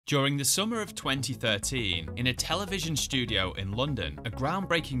During the summer of 2013, in a television studio in London, a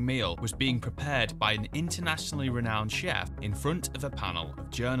groundbreaking meal was being prepared by an internationally renowned chef in front of a panel of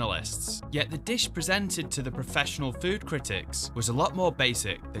journalists. Yet the dish presented to the professional food critics was a lot more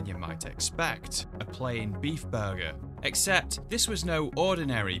basic than you might expect: a plain beef burger. Except this was no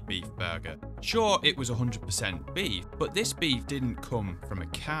ordinary beef burger. Sure, it was 100% beef, but this beef didn't come from a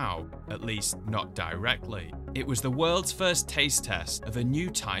cow, at least not directly. It was the world's first taste test of a new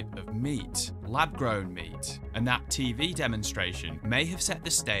type of meat, lab-grown meat, and that TV demonstration may have set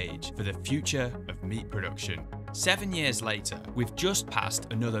the stage for the future of meat production. 7 years later, we've just passed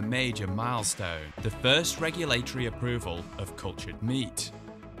another major milestone: the first regulatory approval of cultured meat.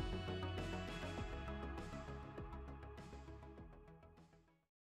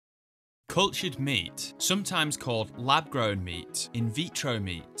 Cultured meat, sometimes called lab-grown meat, in-vitro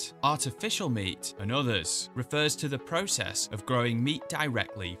meat, artificial meat, and others, refers to the process of growing meat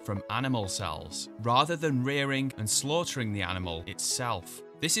directly from animal cells, rather than rearing and slaughtering the animal itself.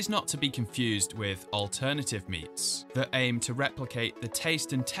 This is not to be confused with alternative meats that aim to replicate the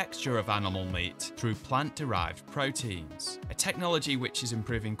taste and texture of animal meat through plant-derived proteins, a technology which is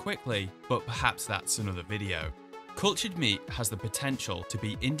improving quickly, but perhaps that's another video. Cultured meat has the potential to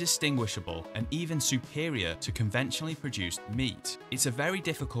be indistinguishable and even superior to conventionally produced meat. It's a very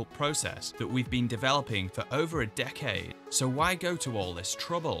difficult process that we've been developing for over a decade, so why go to all this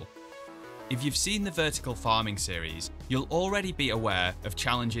trouble? If you've seen the vertical farming series, you'll already be aware of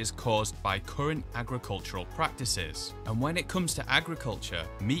challenges caused by current agricultural practices. And when it comes to agriculture,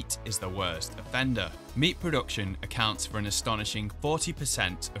 meat is the worst offender. Meat production accounts for an astonishing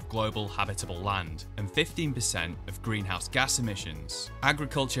 40% of global habitable land and 15% of greenhouse gas emissions.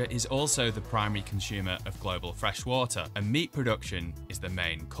 Agriculture is also the primary consumer of global fresh water, and meat production is the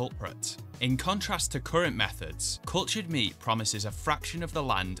main culprit. In contrast to current methods, cultured meat promises a fraction of the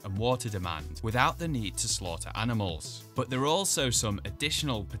land and water demand without the need to slaughter animals. But there are also some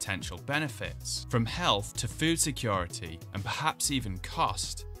additional potential benefits, from health to food security and perhaps even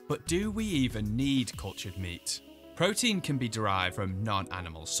cost. But do we even need cultured meat? Protein can be derived from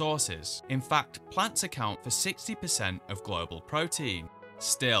non-animal sources. In fact, plants account for 60% of global protein.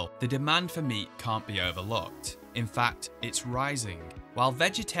 Still, the demand for meat can't be overlooked. In fact, it's rising. While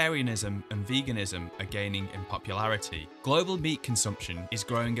vegetarianism and veganism are gaining in popularity, global meat consumption is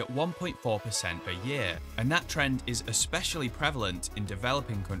growing at 1.4% per year, and that trend is especially prevalent in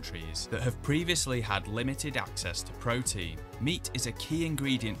developing countries that have previously had limited access to protein. Meat is a key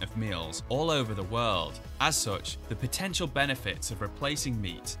ingredient of meals all over the world. As such, the potential benefits of replacing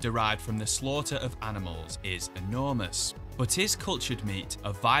meat derived from the slaughter of animals is enormous. But is cultured meat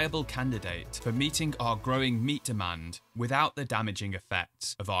a viable candidate for meeting our growing meat demand without the damaging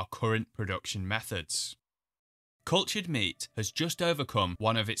effects of our current production methods? Cultured meat has just overcome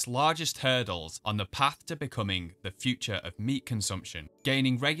one of its largest hurdles on the path to becoming the future of meat consumption,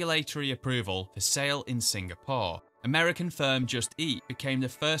 gaining regulatory approval for sale in Singapore. American firm Just Eat became the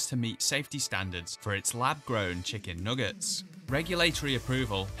first to meet safety standards for its lab-grown chicken nuggets. Regulatory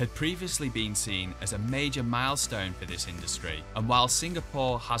approval had previously been seen as a major milestone for this industry, and while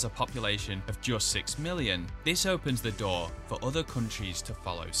Singapore has a population of just 6 million, this opens the door for other countries to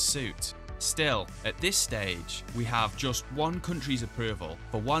follow suit. Still, at this stage, we have just one country's approval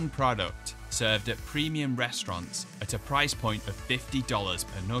for one product served at premium restaurants at a price point of $50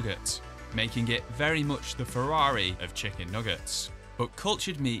 per nugget, making it very much the Ferrari of chicken nuggets. But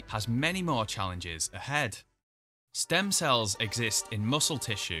cultured meat has many more challenges ahead. Stem cells exist in muscle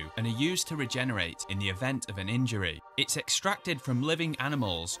tissue and are used to regenerate in the event of an injury. It's extracted from living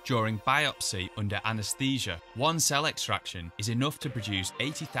animals during biopsy under anesthesia. One cell extraction is enough to produce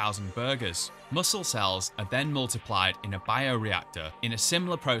 80,000 burgers. Muscle cells are then multiplied in a bioreactor in a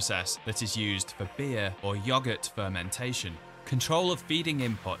similar process that is used for beer or yogurt fermentation. Control of feeding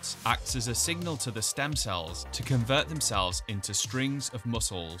inputs acts as a signal to the stem cells to convert themselves into strings of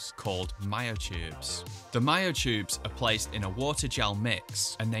muscles called myotubes. The myotubes are placed in a water gel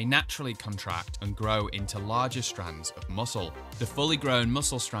mix, and they naturally contract and grow into larger strands of muscle. The fully grown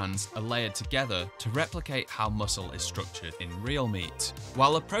muscle strands are layered together to replicate how muscle is structured in real meat.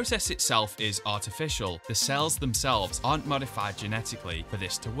 While the process itself is artificial, the cells themselves aren't modified genetically for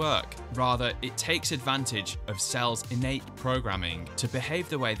this to work. Rather, it takes advantage of cells' innate programming to behave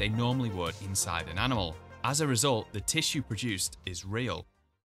the way they normally would inside an animal. As a result, the tissue produced is real.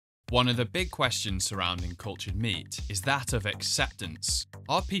 One of the big questions surrounding cultured meat is that of acceptance.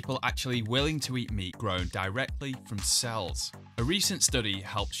 Are people actually willing to eat meat grown directly from cells? A recent study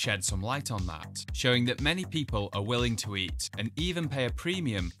helped shed some light on that, showing that many people are willing to eat and even pay a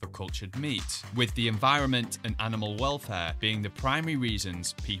premium for cultured meat, with the environment and animal welfare being the primary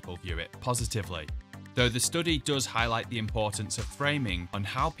reasons people view it positively. Though the study does highlight the importance of framing on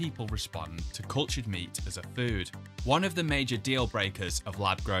how people respond to cultured meat as a food. One of the major deal breakers of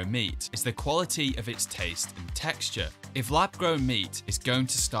lab-grown meat is the quality of its taste and texture. If lab-grown meat is going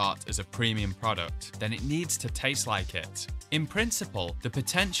to start as a premium product, then it needs to taste like it. In principle, the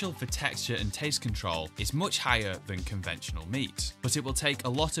potential for texture and taste control is much higher than conventional meat, but it will take a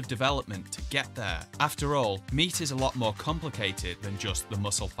lot of development to get there. After all, meat is a lot more complicated than just the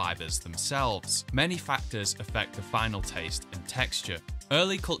muscle fibers themselves. Many factors affect the final taste and texture.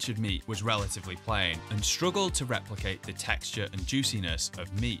 Early cultured meat was relatively plain and struggled to replicate the texture and juiciness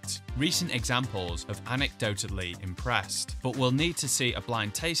of meat. Recent examples have anecdotally impressed, but we'll need to see a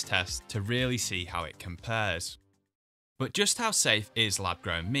blind taste test to really see how it compares. But just how safe is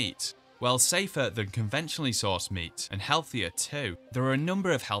lab-grown meat? Well, safer than conventionally sourced meat, and healthier too. There are a number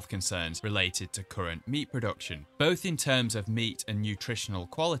of health concerns related to current meat production, both in terms of meat and nutritional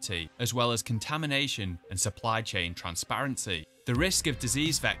quality, as well as contamination and supply chain transparency. The risk of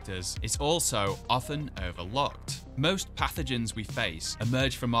disease vectors is also often overlooked. Most pathogens we face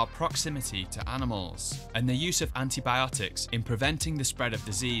emerge from our proximity to animals, and the use of antibiotics in preventing the spread of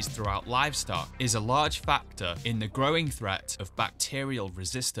disease throughout livestock is a large factor in the growing threat of bacterial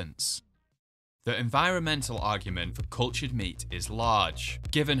resistance. The environmental argument for cultured meat is large,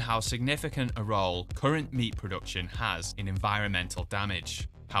 given how significant a role current meat production has in environmental damage.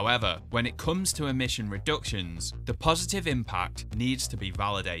 However, when it comes to emission reductions, the positive impact needs to be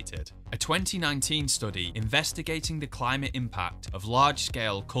validated. A 2019 study investigating the climate impact of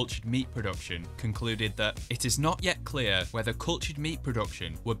large-scale cultured meat production concluded that it is not yet clear whether cultured meat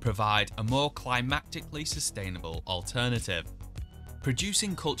production would provide a more climatically sustainable alternative.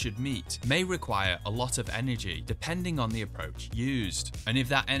 Producing cultured meat may require a lot of energy depending on the approach used, and if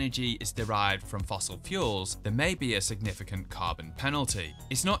that energy is derived from fossil fuels, there may be a significant carbon penalty.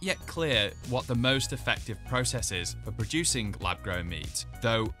 It's not yet clear what the most effective process is for producing lab-grown meat,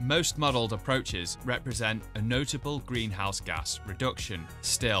 though most modelled approaches represent a notable greenhouse gas reduction.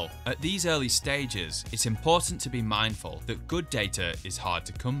 Still, at these early stages, it's important to be mindful that good data is hard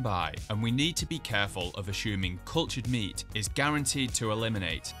to come by, and we need to be careful of assuming cultured meat is guaranteed to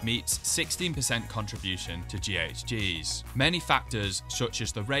eliminate meat's 16% contribution to GHGs. Many factors, such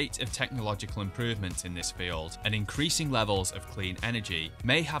as the rate of technological improvement in this field and increasing levels of clean energy,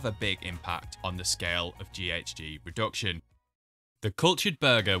 may have a big impact on the scale of GHG reduction. The cultured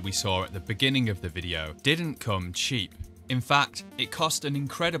burger we saw at the beginning of the video didn't come cheap. In fact, it cost an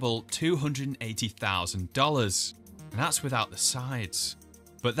incredible $280,000, and that's without the sides.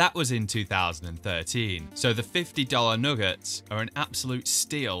 But that was in 2013, so the $50 nuggets are an absolute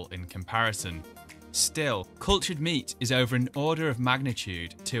steal in comparison. Still, cultured meat is over an order of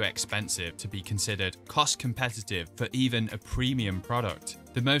magnitude too expensive to be considered cost competitive for even a premium product.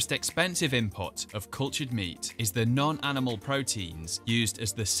 The most expensive input of cultured meat is the non-animal proteins used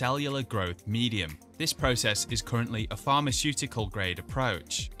as the cellular growth medium. This process is currently a pharmaceutical grade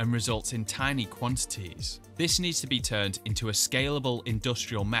approach and results in tiny quantities. This needs to be turned into a scalable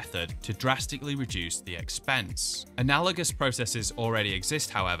industrial method to drastically reduce the expense. Analogous processes already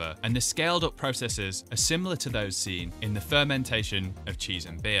exist, however, and the scaled up processes are similar to those seen in the fermentation of cheese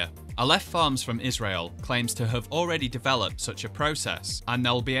and beer. Aleph Farms from Israel claims to have already developed such a process, and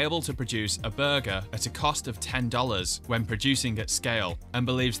they'll be able to produce a burger at a cost of $10 when producing at scale, and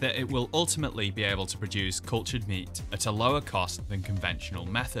believes that it will ultimately be able to produce cultured meat at a lower cost than conventional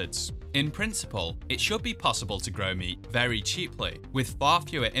methods. In principle, it should be possible to grow meat very cheaply, with far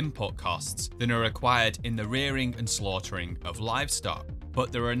fewer input costs than are required in the rearing and slaughtering of livestock.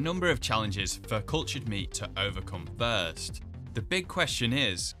 But there are a number of challenges for cultured meat to overcome first. The big question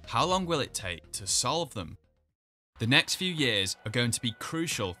is, how long will it take to solve them? The next few years are going to be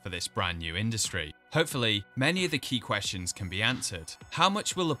crucial for this brand new industry. Hopefully, many of the key questions can be answered. How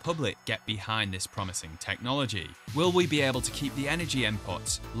much will the public get behind this promising technology? Will we be able to keep the energy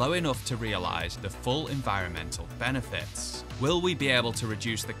inputs low enough to realise the full environmental benefits? Will we be able to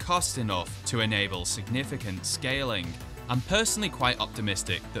reduce the cost enough to enable significant scaling? I'm personally quite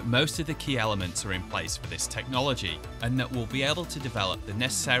optimistic that most of the key elements are in place for this technology, and that we'll be able to develop the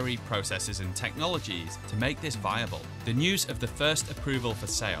necessary processes and technologies to make this viable. The news of the first approval for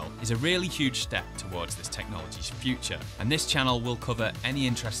sale is a really huge step towards this technology's future, and this channel will cover any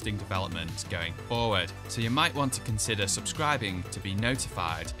interesting developments going forward, so you might want to consider subscribing to be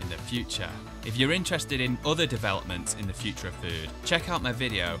notified in the future. If you're interested in other developments in the future of food, check out my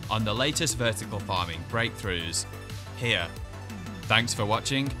video on the latest vertical farming breakthroughs here. Thanks for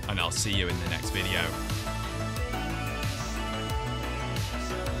watching, and I'll see you in the next video.